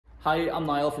Hi, I'm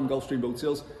Niall from Gulfstream Boat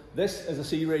Sales. This is a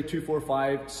Sea Ray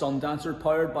 245 Sundancer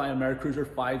powered by a MerCruiser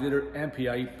 5-litre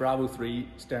MPI Bravo 3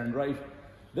 stern drive.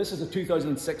 This is a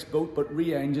 2006 boat but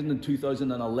re-engined in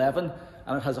 2011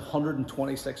 and it has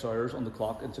 126 hours on the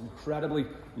clock. It's incredibly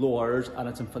low hours and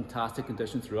it's in fantastic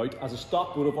condition throughout. As a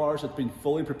stock boat of ours, it's been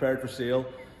fully prepared for sale.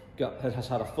 It has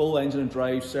had a full engine and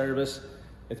drive service.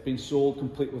 It's been sold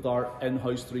complete with our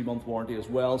in-house 3-month warranty as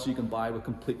well, so you can buy with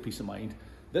complete peace of mind.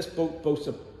 This boat boasts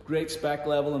a great spec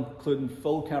level, including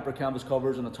full camper canvas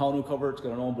covers and a tonneau cover. It's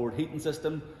got an onboard heating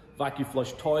system, vacuum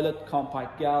flush toilet,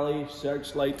 compact galley,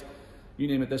 searchlight, you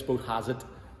name it, this boat has it,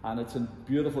 and it's in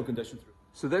beautiful condition.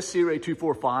 So this Sea Ray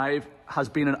 245 has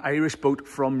been an Irish boat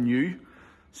from new,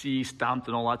 CE stamped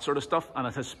and all that sort of stuff, and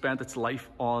it has spent its life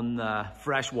on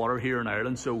fresh water here in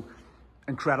Ireland, so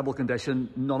incredible condition,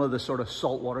 none of the sort of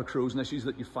saltwater corrosion issues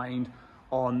that you find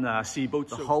on sea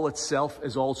boats. The hull itself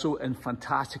is also in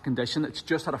fantastic condition. It's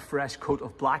just had a fresh coat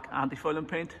of black anti-fouling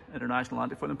paint, international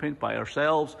anti-fouling paint by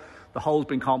ourselves. The hull's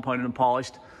been compounded and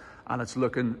polished and it's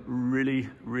looking really,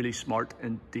 really smart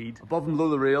indeed. Above and below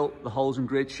the rail, the hull's in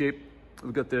great shape.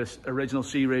 We've got this original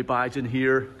Sea Ray badge in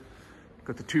here. We've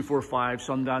got the 245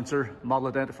 Sundancer model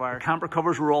identifier. The camper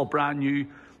covers were all brand new,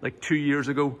 like 2 years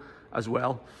ago as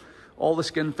well. All the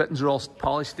skin fittings are all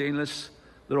polished stainless.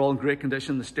 They're all in great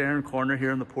condition. The stern corner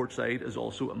here on the port side is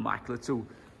also immaculate. So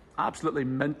absolutely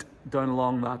mint down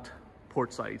along that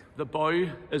port side. The bow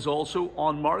is also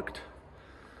unmarked.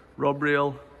 Rub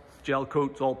rail, gel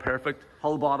coats, all perfect.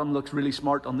 Hull bottom looks really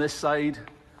smart on this side.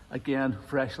 Again,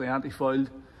 freshly anti-fouled.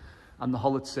 And the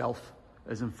hull itself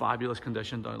is in fabulous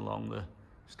condition down along the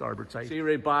starboard side. Sea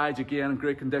Ray badge, again, in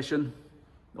great condition.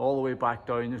 All the way back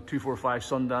down, the 245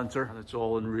 Sundancer, and it's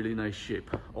all in really nice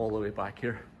shape all the way back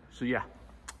here. So yeah,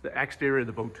 the exterior of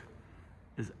the boat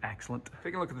is excellent.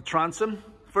 Taking a look at the transom,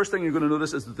 first thing you're going to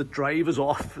notice is that the drive is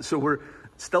off. So we're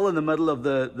still in the middle of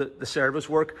the service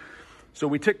work. So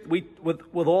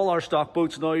with all our stock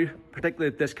boats now,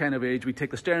 particularly at this kind of age, we take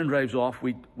the stern drives off,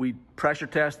 we pressure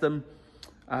test them,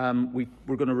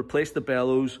 we're going to replace the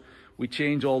bellows, we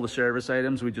change all the service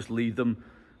items, we just leave them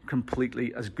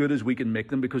completely as good as we can make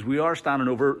them, because we are standing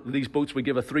over these boats. We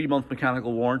give a 3-month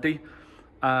mechanical warranty,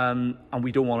 and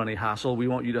we don't want any hassle. We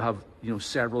want you to have, you know,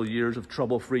 several years of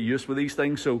trouble-free use with these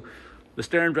things. So the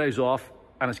stern drive's off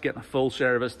and it's getting a full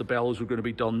service. The bellows are going to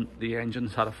be done. The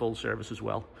engine's had a full service as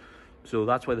well. So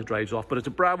that's why the drive's off. But it's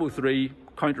a Bravo 3,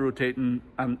 counter-rotating,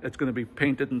 and it's going to be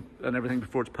painted and everything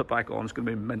before it's put back on. It's going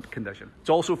to be in mint condition. It's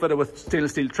also fitted with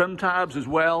stainless steel trim tabs as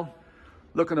well.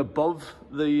 Looking above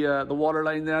the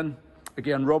waterline then,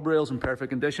 again, rub rails in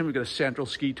perfect condition. We've got a central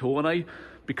ski tow-and-eye.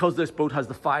 Because this boat has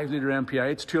the 5-litre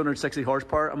MPI, it's 260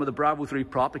 horsepower, and with the Bravo 3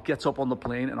 prop, it gets up on the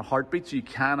plane in a heartbeat, so you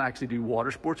can actually do water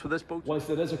sports with this boat. Whilst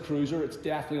it is a cruiser, it's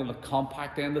definitely on the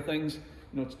compact end of things. You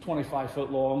know, it's 25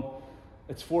 foot long,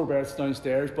 it's 4 berths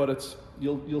downstairs, but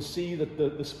you'll see that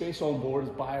the space on board is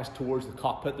biased towards the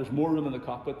cockpit. There's more room in the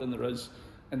cockpit than there is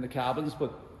in the cabins,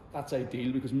 but that's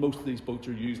ideal because most of these boats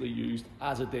are usually used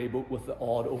as a day boat with the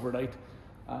odd overnight,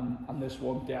 and this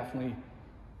one definitely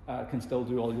can still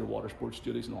do all your water sports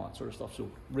duties and all that sort of stuff. So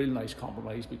really nice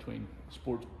compromise between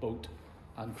sports boat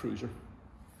and cruiser.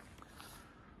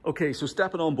 Okay, so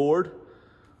stepping on board,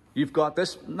 you've got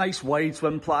this nice wide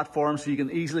swim platform, so you can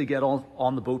easily get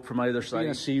on the boat from either side.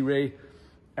 Being a Sea Ray,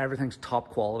 everything's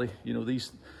top quality. You know,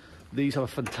 these have a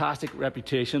fantastic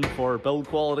reputation for build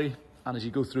quality, and as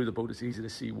you go through the boat, it's easy to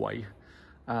see why.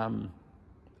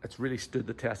 It's really stood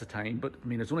the test of time, but I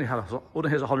mean, it's only has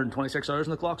 126 hours on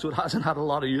the clock, so it hasn't had a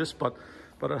lot of use, but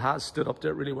it has stood up to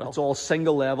it really well. It's all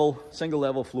single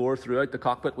level floor throughout the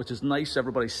cockpit, which is nice.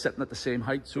 Everybody's sitting at the same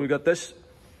height. So we got this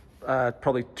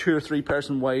probably 2 or 3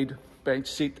 person wide bench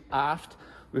seat aft.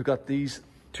 We've got these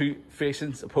 2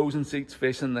 opposing seats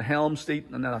facing the helm seat,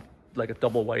 and then like a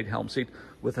double wide helm seat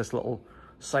with this little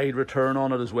side return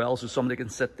on it as well, so somebody can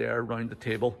sit there around the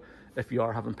table if you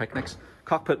are having picnics.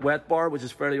 Cockpit wet bar, which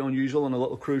is fairly unusual in a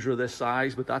little cruiser of this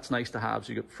size, but that's nice to have,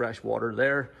 so you get fresh water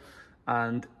there.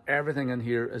 And everything in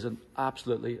here is in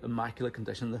absolutely immaculate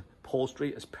condition. The upholstery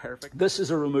is perfect. This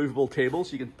is a removable table,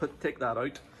 so you can take that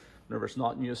out whenever it's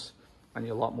not in use, and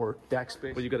you have a lot more deck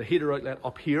space. But you've got a heater outlet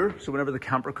up here, so whenever the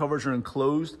camper covers are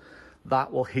enclosed,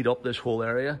 that will heat up this whole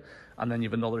area, and then you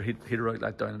have another heater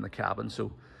outlet down in the cabin.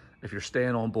 So if you're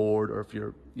staying on board, or if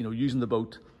you're, you know, using the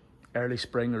boat early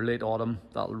spring or late autumn,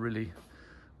 that'll really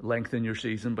lengthen your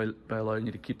season by allowing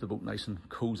you to keep the boat nice and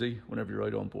cozy whenever you're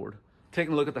out on board.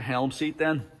 Taking a look at the helm seat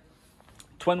then,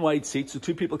 twin wide seats, so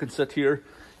 2 people can sit here.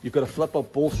 You've got a flip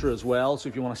up bolster as well, so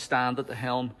if you want to stand at the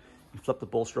helm, you flip the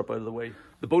bolster up out of the way.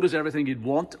 The boat is everything you'd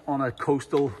want on a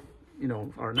coastal, you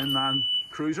know, or an inland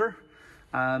MerCruiser.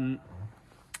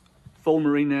 Full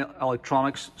marine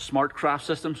electronics smart craft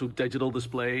system, so digital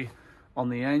display on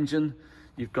the engine.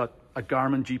 You've got a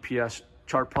Garmin GPS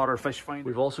chart plotter fish finder.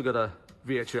 We've also got a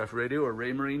VHF radio, a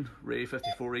Raymarine Ray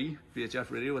 54E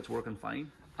VHF radio. It's working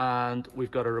fine. And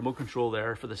we've got a remote control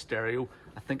there for the stereo.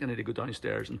 I think I need to go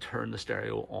downstairs and turn the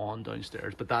stereo on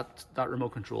downstairs, but that remote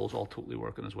control is all totally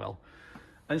working as well.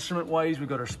 Instrument wise, we've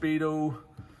got our speedo,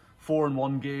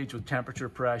 4-in-1 gauge with temperature,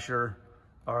 pressure,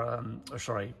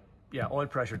 oil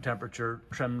pressure, temperature,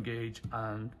 trim gauge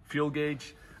and fuel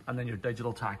gauge, and then your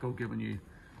digital tacho giving you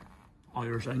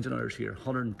hours, engine hours here,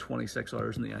 126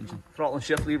 hours in the engine. Throttle and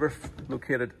shift lever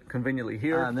located conveniently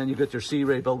here, and then you've got your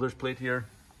Sea-Ray builder's plate here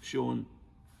showing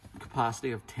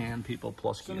capacity of 10 people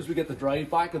plus. As soon as we get the drive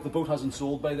back, if the boat hasn't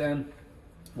sold by then,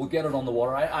 we'll get it on the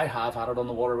water. I have had it on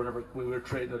the water whenever we were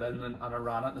trading it in, and I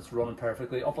ran it, and it's running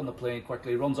perfectly. Up on the plane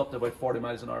quickly, runs up to about 40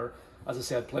 miles an hour. As I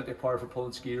said, plenty of power for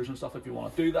pulling skiers and stuff if you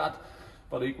want to do that,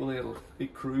 but equally it'll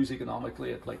cruise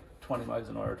economically at like 20 miles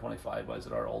an hour, 25 miles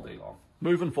an hour all day long.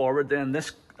 Moving forward then,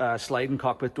 this sliding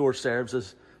cockpit door serves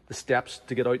as the steps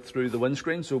to get out through the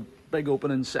windscreen. So big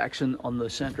opening section on the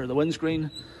center of the windscreen,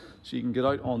 so you can get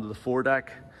out onto the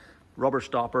foredeck. Rubber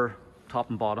stopper,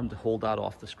 top and bottom, to hold that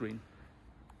off the screen.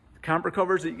 The camper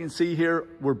covers that you can see here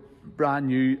were brand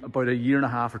new about 1.5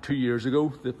 years or 2 years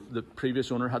ago. The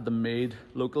previous owner had them made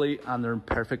locally, and they're in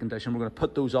perfect condition. We're going to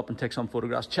put those up and take some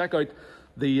photographs. Check out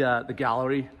the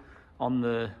gallery on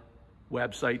the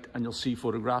website and you'll see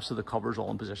photographs of the covers all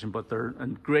in position, but they're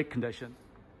in great condition.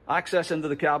 Access into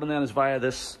the cabin then is via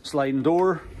this sliding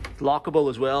door. It's lockable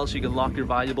as well, so you can lock your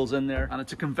valuables in there, and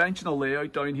it's a conventional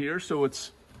layout down here. So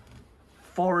it's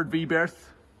forward V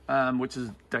berth, which is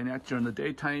dinette during the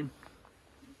daytime,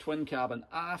 twin cabin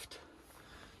aft.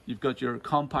 You've got your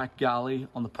compact galley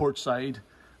on the port side,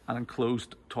 an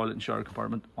enclosed toilet and shower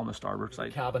compartment on the starboard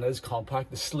side. The cabin is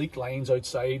compact. The sleek lines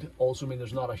outside also mean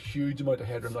there's not a huge amount of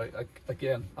headroom. Now,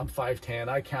 again, I'm 5'10",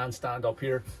 I can stand up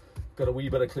here, got a wee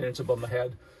bit of clearance above my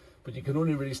head, but you can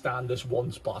only really stand this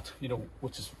one spot, you know,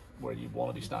 which is where you want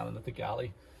to be standing at the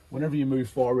galley. Whenever you move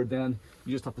forward then,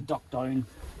 you just have to duck down.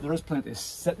 There is plenty of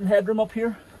sitting headroom up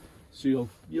here, so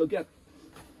you'll get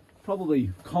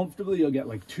probably comfortably, you'll get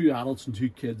like 2 adults and 2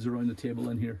 kids around the table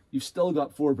in here. You've still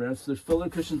got 4 berths. There's filler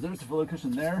cushions. There's the filler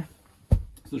cushion there. So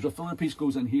there's a filler piece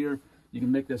goes in here. You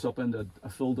can make this up into a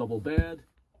full double bed.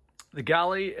 The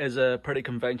galley is a pretty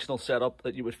conventional setup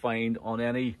that you would find on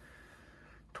any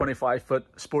 25-foot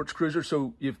sports cruiser.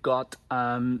 So you've got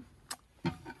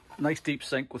nice deep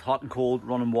sink with hot and cold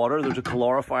running water. There's a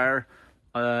calorifier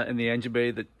in the engine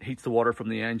bay that heats the water from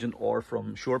the engine or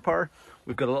from shore power.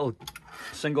 We've got a little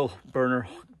single burner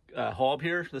hob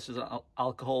here. This is an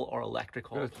alcohol or electric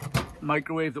hob.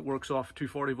 Microwave that works off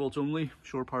 240 volts only,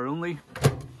 shore power only.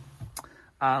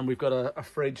 And we've got a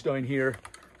fridge down here,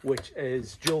 which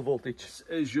is dual voltage. This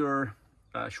is your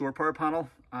shore power panel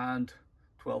and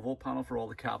 12 volt panel for all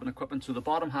the cabin equipment. So the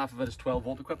bottom half of it is 12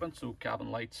 volt equipment, so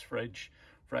cabin lights, fridge,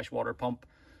 fresh water pump,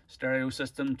 stereo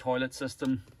system, toilet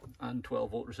system, and 12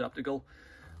 volt receptacle.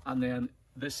 And then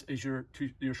this is your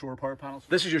shore power panel.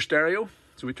 This is your stereo,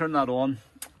 so we turn that on.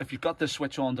 If you've got this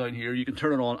switch on down here, you can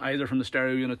turn it on either from the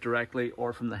stereo unit directly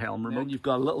or from the helm remote. You've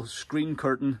got a little screen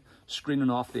curtain screening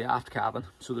off the aft cabin.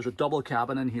 So there's a double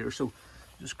cabin in here, so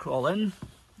just crawl in.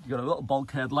 You've got a little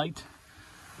bulkhead light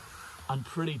and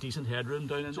pretty decent headroom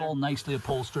down in there. It's all nicely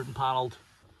upholstered and panelled,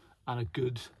 and a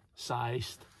good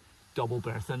sized double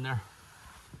berth in there.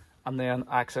 And then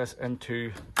access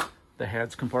into the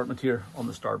heads compartment here on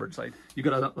the starboard side. You've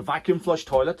got a vacuum flush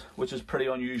toilet, which is pretty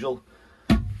unusual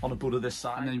on a boat of this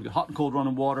size. And then you've got hot and cold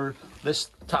running water.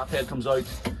 This tap head comes out.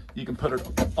 You can put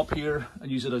it up here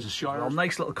and use it as a shower. Well,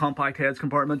 nice little compact heads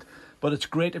compartment, but it's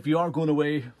great if you are going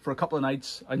away for a couple of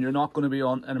nights and you're not going to be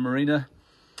in a marina.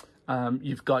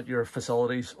 You've got your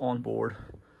facilities on board,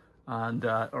 and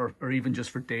or even just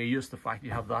for day use. The fact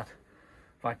you have that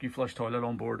vacuum flush toilet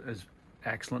on board is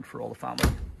excellent for all the family.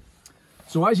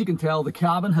 So as you can tell, the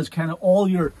cabin has kind of all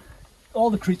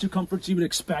the creature comforts you would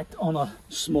expect on a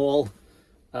small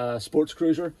sports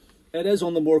cruiser. It is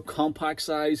on the more compact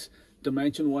size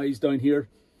dimension wise down here,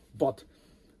 but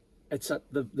it's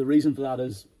the reason for that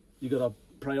is you got to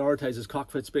prioritize this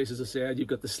cockpit space. As I said, you've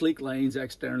got the sleek lines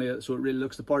externally, so it really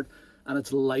looks the part, and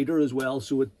it's lighter as well,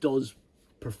 so it does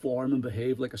perform and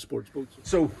behave like a sports boat.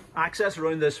 So access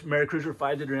around this MerCruiser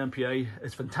 5-litre MPI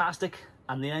is fantastic,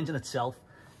 and the engine itself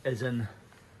is in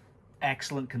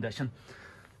excellent condition.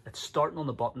 It's starting on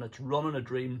the button, it's running a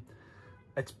dream.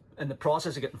 It's in the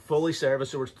process of getting fully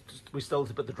serviced, so we still have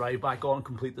to put the drive back on and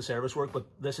complete the service work, but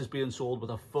this is being sold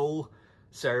with a full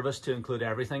service to include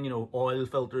everything, you know, oil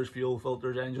filters, fuel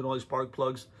filters, engine oil, spark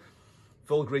plugs,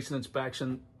 full greasing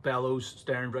inspection, bellows,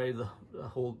 stern drive, the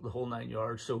whole 9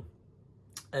 yards. So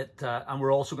and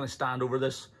we're also going to stand over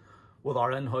this with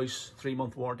our in-house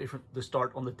 3-month warranty to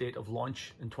start on the date of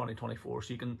launch in 2024.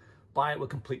 So you can buy it with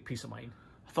complete peace of mind.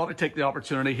 I thought I'd take the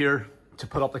opportunity here to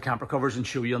put up the camper covers and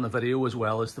show you on the video as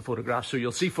well as the photographs. So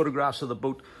you'll see photographs of the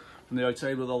boat from the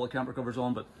outside with all the camper covers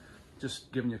on, but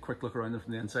just giving you a quick look around them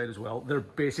from the inside as well. They're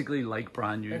basically like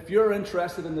brand new. If you're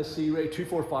interested in the Sea Ray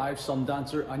 245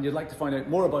 Sundancer and you'd like to find out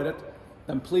more about it,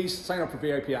 then please sign up for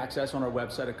VIP access on our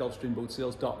website at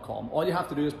gulfstreamboatsales.com. All you have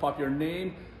to do is pop your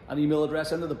name and email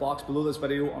address into the box below this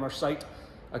video on our site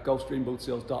at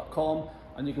gulfstreamboatsales.com,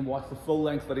 and you can watch the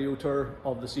full-length video tour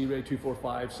of the Sea Ray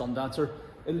 245 Sundancer.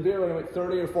 It'll be around about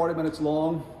 30 or 40 minutes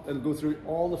long. It'll go through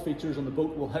all the features on the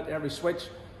boat. We'll hit every switch.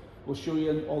 We'll show you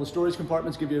in all the storage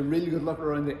compartments, give you a really good look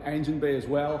around the engine bay as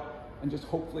well, and just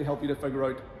hopefully help you to figure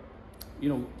out, you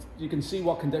know, you can see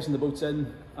what condition the boat's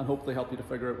in and hopefully help you to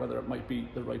figure out whether it might be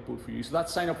the right boat for you. So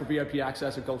that's sign up for VIP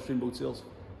access at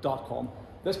gulfstreamboatsales.com.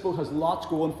 This boat has lots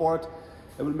going for it.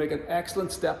 It would make an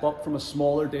excellent step up from a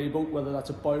smaller day boat, whether that's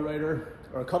a bow rider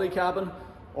or a cuddy cabin,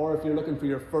 or if you're looking for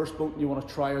your first boat and you want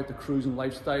to try out the cruising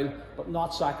lifestyle, but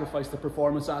not sacrifice the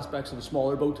performance aspects of a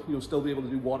smaller boat. You'll still be able to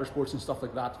do water sports and stuff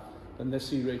like that. Then this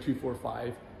Sea Ray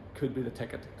 245 could be the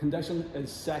ticket. Condition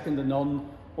is second to none,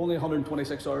 only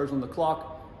 126 hours on the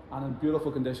clock, and in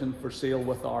beautiful condition for sale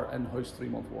with our in-house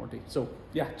 3-month warranty. So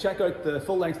yeah, check out the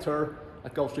full-length tour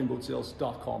at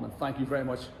gulfstreamboatsales.com, and thank you very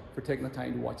much for taking the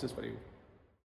time to watch this video.